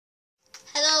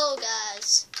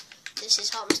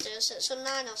Help me do this at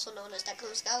S1E3, also known as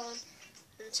Declan's Gallon.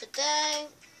 And today,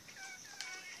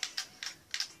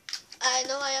 I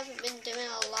know I haven't been doing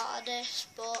a lot of this,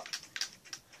 but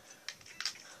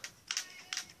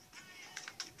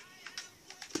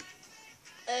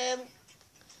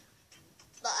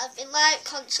I've been like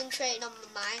concentrating on the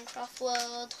Minecraft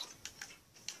world.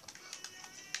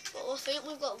 But I think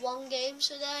we've got one game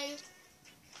today.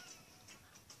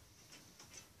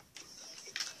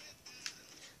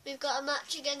 We've got a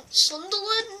match against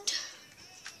Sunderland.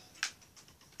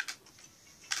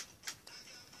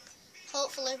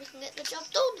 Hopefully we can get the job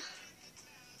done.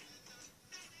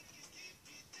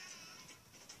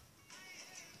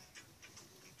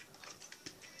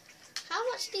 How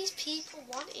much these people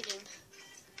wanted him?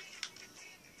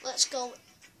 Let's go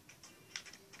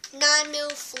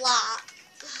 9-0 flat.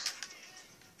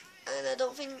 And I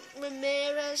don't think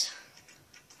Ramirez.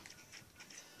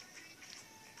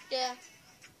 Yeah.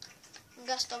 I'm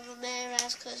guessed on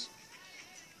Ramirez because,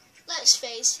 let's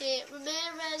face it,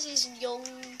 Ramirez is young.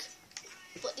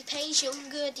 But he pays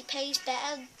younger, he pays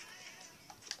better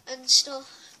and stuff.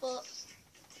 But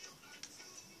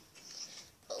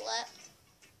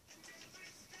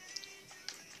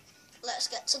let's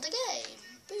get to the game.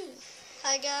 Boom.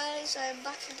 Hi guys, I'm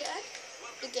back again.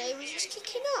 The game is just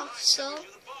kicking off, so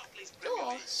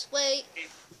yours. Wait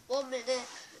 1 minute.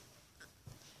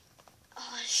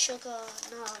 Oh, sugar.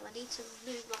 No, I need to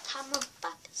move my camera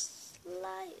back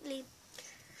slightly.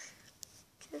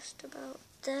 Just about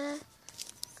there.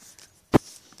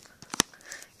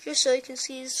 Just so you can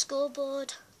see the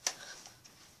scoreboard.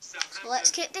 So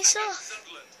let's kick this off.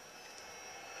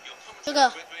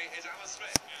 Sugar.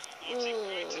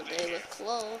 Oh, they were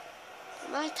close.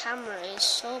 My camera is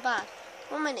so bad.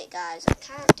 1 minute, guys. I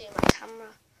can't do my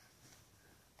camera.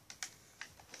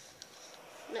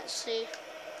 Let's see.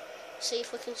 See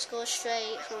if we can score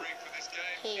straight from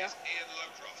here.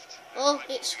 Oh,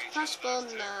 it's past ball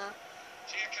now.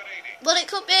 But it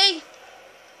could be.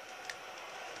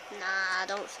 Nah, I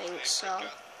don't think so.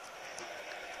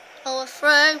 Oh, we're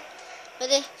through with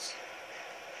this.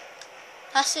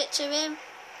 Pass it to him.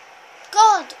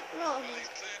 God! No.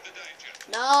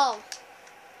 No.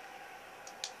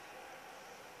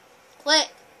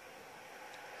 Quick.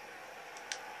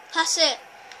 Pass it.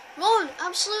 Run.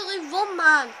 Absolutely run,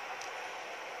 man.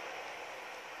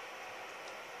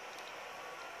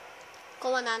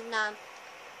 Go on, Adnan.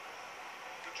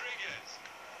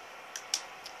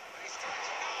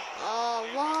 Oh,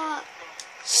 what?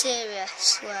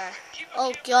 Seriously.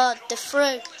 Oh, God, they're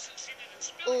through.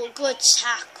 Oh, good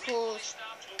tackle.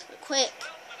 Quick.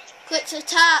 Quick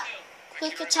attack.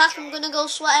 Quick attack. I'm going to go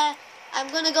sweaty. I'm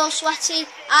going to go sweaty.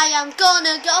 I am going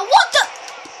to go. What the?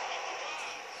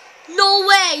 No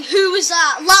way. Who was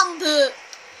that? Lambert.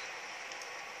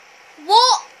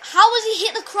 What? How has he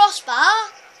hit the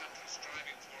crossbar?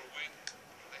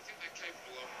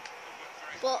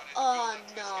 But, oh,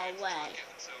 no way.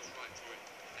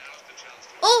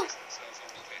 Oh!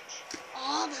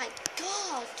 Oh my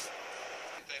God!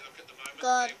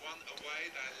 God. They won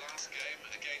away their last game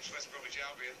against West Bromwich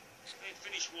Albion. They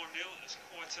finished 1-0. It's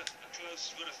quite a close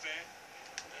run affair.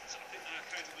 And I think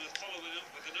they're capable of following up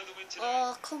with another win today.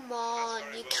 Oh, come on.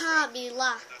 You can't be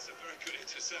laughing. That's a very good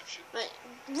interception. Right.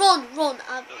 Run. No.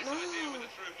 Nice idea with the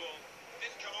through ball.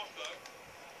 Didn't come off though.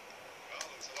 Well,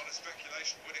 there was a lot of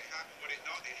speculation. Would it happen? Would it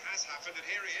not? It has happened, and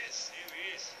here he is.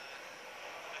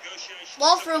 Negotiation.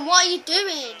 Wolfram, what are you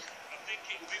doing? I think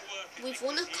it will be worth it. We've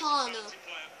won a corner.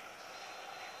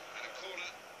 And a corner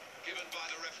given by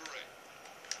the referee.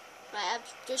 Right, I've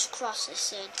just crossed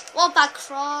this in. What bad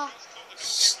cross?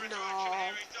 No.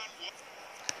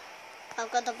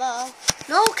 I've got the ball.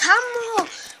 No, camera!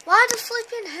 Why the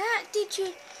flipping heck did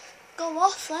you go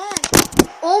off there?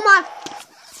 Oh my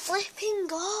flipping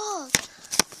God!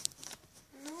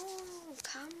 No,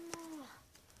 camera.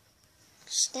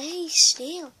 Stay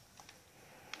still.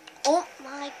 Oh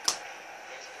my God.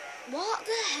 What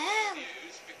the hell?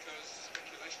 Because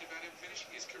speculation about him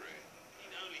finishing his career.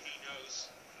 Only he knows.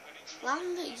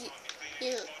 Lambert,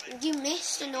 you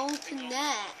missed an open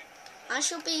net. I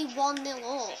should be 1-0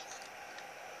 up.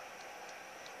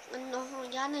 No,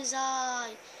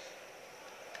 Januzaj.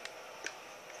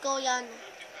 Go, Jan.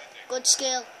 Good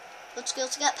skill. Good skill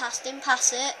to get past him.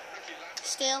 Pass it.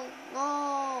 Skill.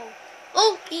 No.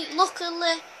 Oh,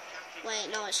 luckily. Wait,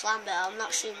 no, it's Lambert. I'm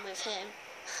not shooting with him.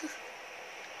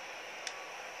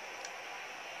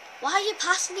 Why are you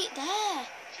passing it there?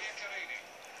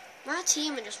 My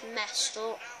team are just messed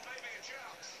up.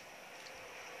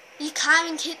 You can't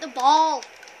even kick the ball.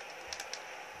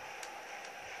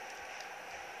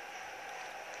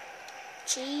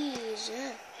 Jesus.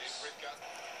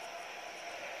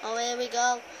 Oh, here we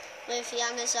go with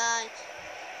Yanazai.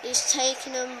 He's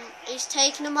taking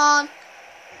him on.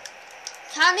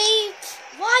 Can he?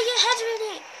 Why are you headering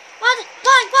it?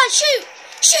 Why, shoot!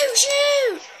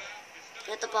 Shoot!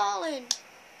 Get the ball in.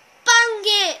 Bang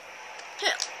it!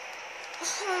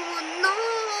 Oh, no!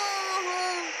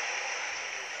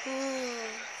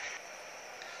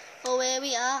 Oh, here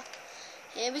we are.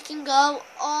 Here we can go.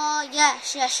 Oh, yes.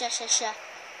 See,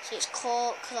 it's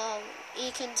Cork, though.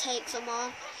 He can take them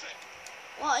on.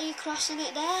 What are you crossing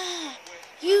it there?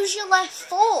 Use your left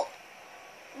foot.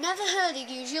 Never heard of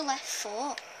use your left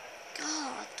foot.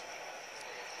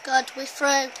 God, we're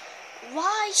through.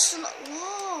 Why slow?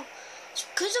 Whoa. It's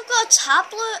because I've got a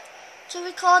tablet to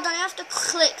record and I have to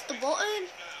click the button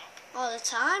all the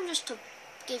time just to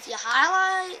give you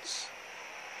highlights.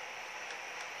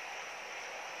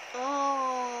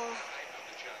 Oh.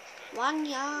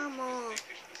 Wanyama.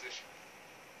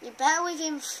 You're better with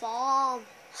inform.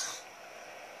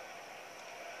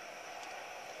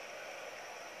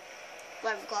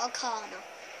 Well, we've got a corner.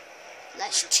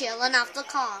 Let's chill and have the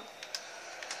corner.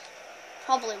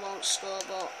 Probably won't score,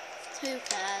 but who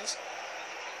cares?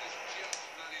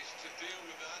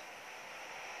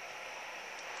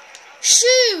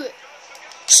 Shoot!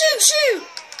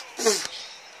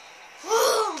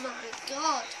 Oh my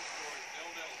god.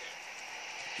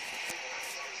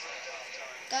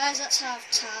 Guys, let's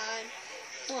have time.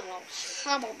 Oh no,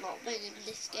 I'm not winning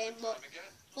this game, but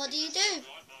what do you do?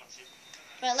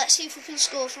 Right, let's see if we can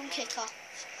score from kickoff.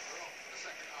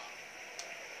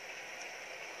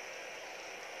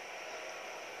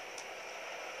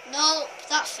 No,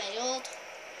 that failed.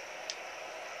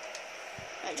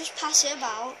 Right, just pass it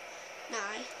about.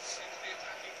 Nice.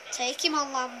 Take him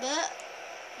on, Lambert.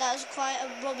 That was quite a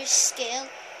rubbish skill.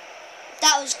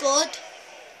 That was good.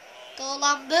 Go,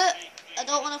 Lambert. I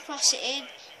don't want to cross it in.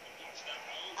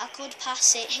 I could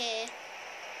pass it here.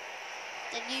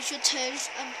 Then you should turn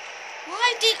and...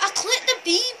 Why did I click the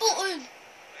B button?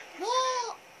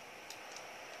 What?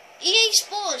 EA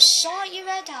Sports, sort your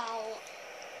head out.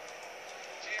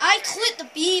 I clicked the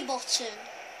B button.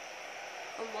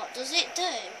 And what does it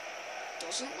do?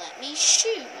 Doesn't let me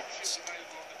shoot.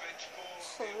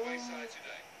 Oh.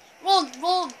 Run.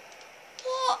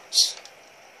 What?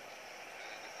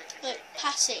 Look,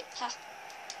 pass it.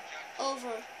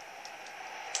 Over.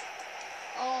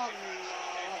 Oh no.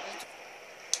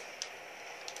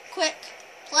 Quick.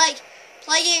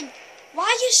 Play him. Why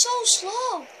are you so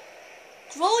slow?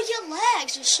 Grow your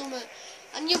legs or something.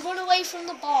 And you run away from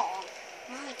the ball.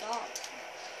 My god.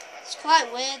 It's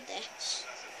quite weird, this.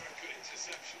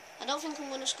 I don't think I'm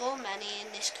going to score many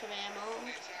in this career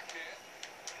mode.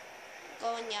 Go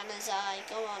on, Yanazai.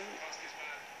 Go on.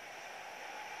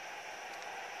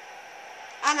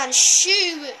 And then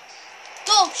shoot.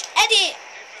 Go. Edit.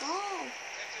 Oh.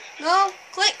 No.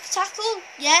 Quick. Tackle.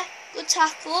 Yeah. Good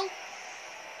tackle.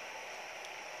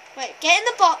 Right. Get in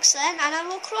the box then. And I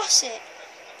will cross it.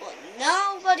 But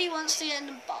nobody wants to get in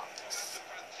the box.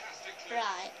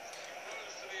 Right.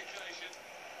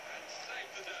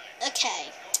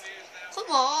 Okay. Come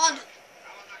on.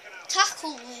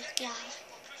 Tackle the guy.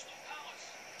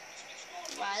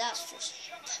 Right, that's just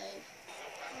poo.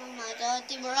 Oh my god,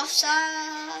 they were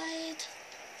offside.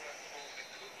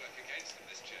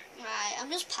 Right, I'm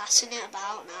just passing it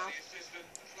about now.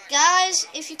 Guys,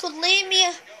 if you could leave me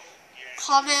a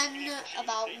comment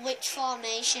about which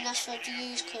formation I should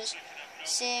use, because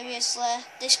seriously,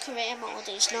 this career mode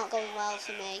is not going well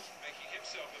for me.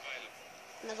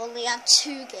 And I've only had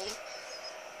 2 games.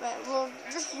 Right, run,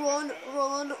 just run.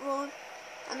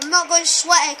 And I'm not going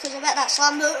sweaty because I bet that's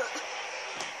Lambert.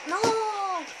 No!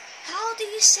 How do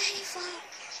you save that?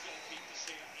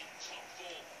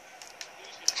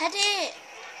 Head it!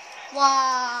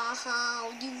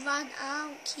 Wow, you ran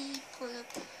out, keeper.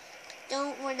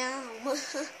 Don't run out.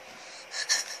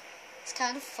 It's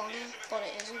kind of funny, but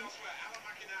it isn't.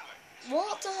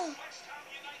 What the?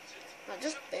 Right,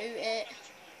 just boot it.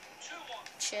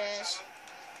 Cheers.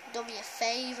 Done me a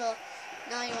favour.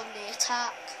 Now you're on the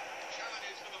attack.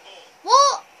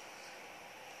 What?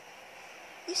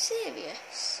 You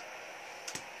serious?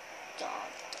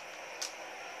 God.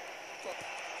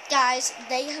 Guys,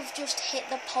 they have just hit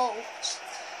the post.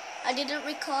 I didn't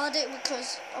record it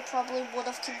because I probably would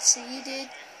have conceded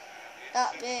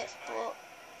that bit, but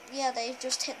yeah, they've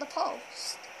just hit the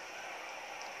post.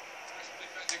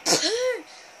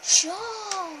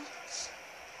 Shot!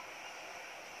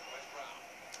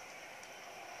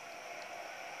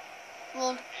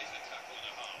 Run.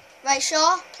 Right,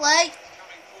 Shaw, play.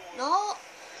 No.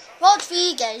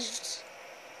 Rodriguez.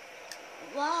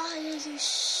 Why are you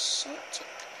such a...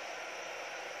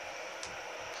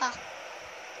 Ha.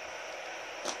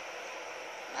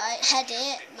 Right, head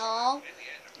it. No,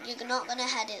 you're not gonna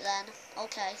head it then.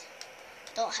 Okay,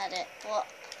 don't head it. But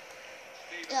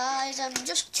guys, I'm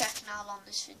just checking how long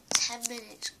this is. 10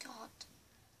 minutes. God,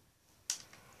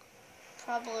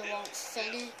 probably won't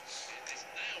finish.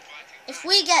 If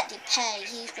we get Depay,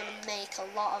 he's gonna make a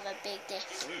lot of a big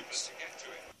difference.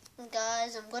 And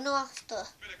guys, I'm gonna have to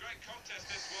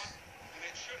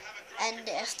end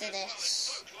it after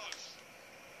this.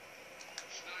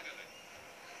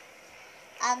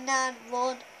 And then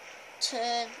run,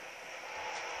 turn,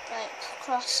 right,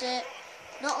 cross it.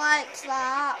 Not like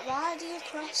that. Why do you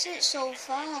cross it so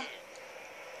far?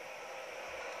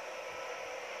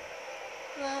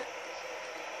 Right.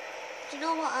 Do you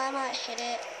know what? I might hit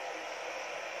it.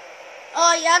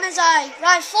 Oh, Yana's eye.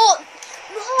 Right foot.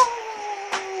 No.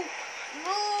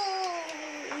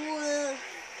 No.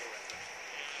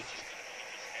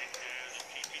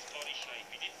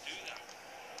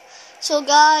 So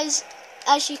guys,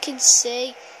 as you can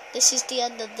see, this is the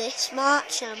end of this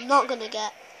match. I'm not going to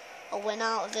get a win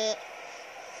out of it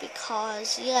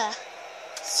because, yeah,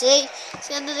 see, it's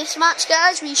the end of this match,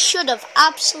 guys. We should have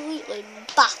absolutely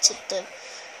battered them,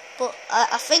 but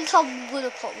I think I'm going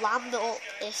to put Lambert up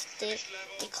if they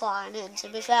decline it. And to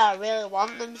be fair, I really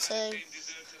want them to,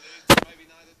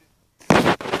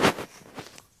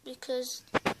 because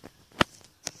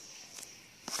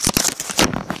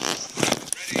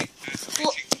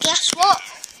but guess what?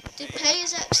 Depay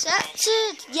is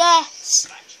accepted. Yes.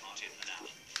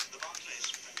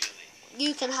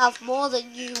 You can have more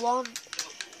than you want.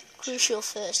 Crucial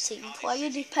first team player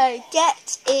Depay.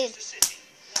 Get in.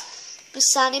 We're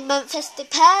signing Memphis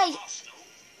Depay.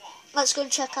 Let's go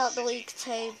and check out the league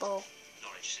table.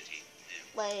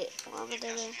 Wait, what am I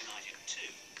doing?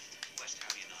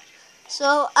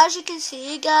 So, as you can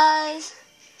see, guys,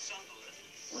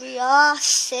 we are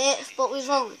 6th, but we've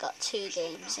only got 2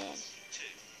 games in.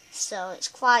 So, it's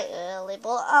quite early,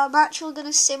 but I'm actually going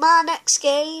to see my next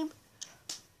game,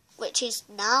 which is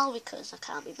now because I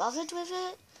can't be bothered with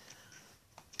it.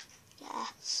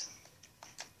 Yes.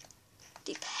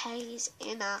 Depay's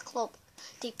in our club.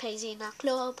 Depay's in our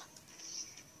club.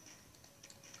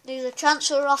 There's a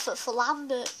transfer offer for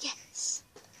Lambert. Yes.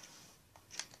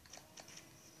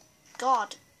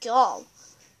 God, goal.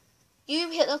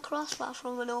 You hit the crossbar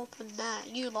from an open net.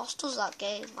 You lost us that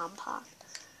game, Lampard.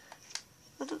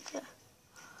 I don't care.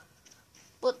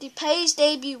 But Depay's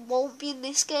debut won't be in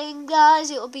this game, guys.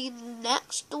 It'll be in the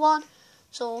next one.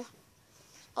 So,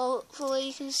 hopefully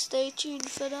you can stay tuned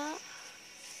for that.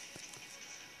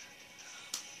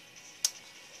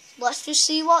 Let's just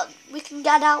see what we can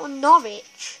get out of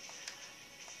Norwich.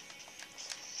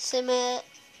 Sim it.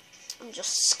 And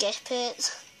just skip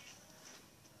it.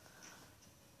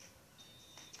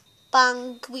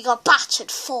 Bang. We got battered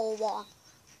 4-1.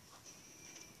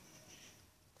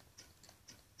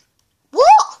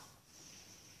 What?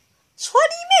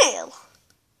 20 mil?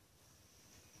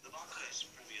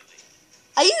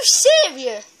 Are you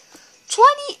serious?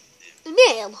 20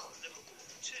 mil?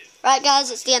 Right, guys,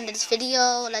 it's the end of this video.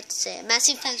 I'd like to say a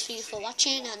massive thanks for you for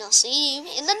watching, and I'll see you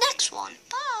in the next one.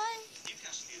 Bye.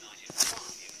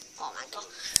 Oh my god,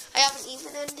 I haven't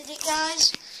even ended it,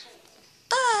 guys.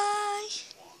 Bye.